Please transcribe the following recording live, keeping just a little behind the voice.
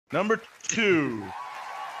Number 2.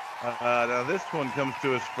 Now this one comes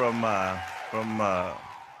to us from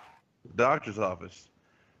doctor's office.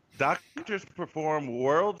 Doctors perform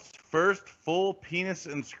world's first full penis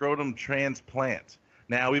and scrotum transplant.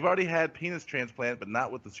 Now, we've already had penis transplant, but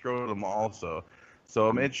not with the scrotum also. So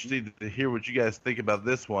I'm interested to hear what you guys think about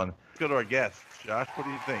this one. Let's go to our guests. Josh, what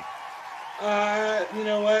do you think? You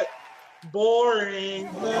know what? Boring.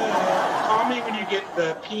 Call me when you get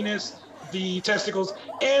the penis, the testicles,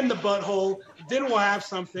 and the butthole. Then we'll have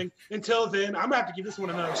something. Until then, I'm going to have to give this one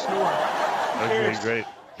another snore. Okay, great.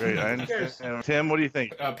 I understand. Tim, what do you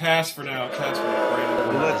think? Pass for now. Pass for now, Brandon.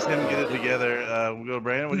 We'll let Tim get it together. We'll go to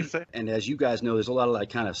Brandon. What do you say? And as you guys know, there's a lot of like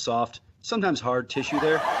kind of soft, sometimes hard tissue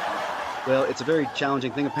there. Well, it's a very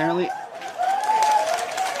challenging thing apparently.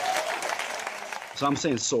 So I'm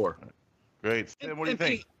saying sore. Great. Tim, what do you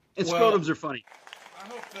think? And scrotums are funny. I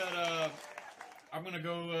hope that I'm gonna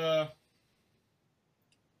go.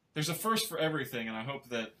 There's a first for everything, and I hope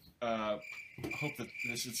that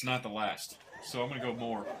it's not the last. So I'm gonna go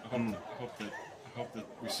more. I hope that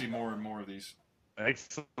we see more and more of these.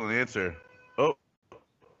 Excellent answer. Oh,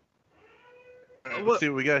 let's see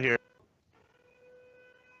what we got here.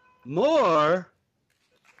 More.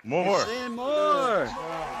 More. Saying more.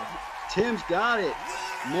 Tim's got it.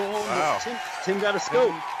 More. Wow. Tim got a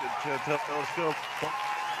scope. Telescope.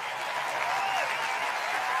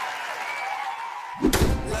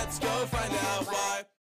 Let's go find out why.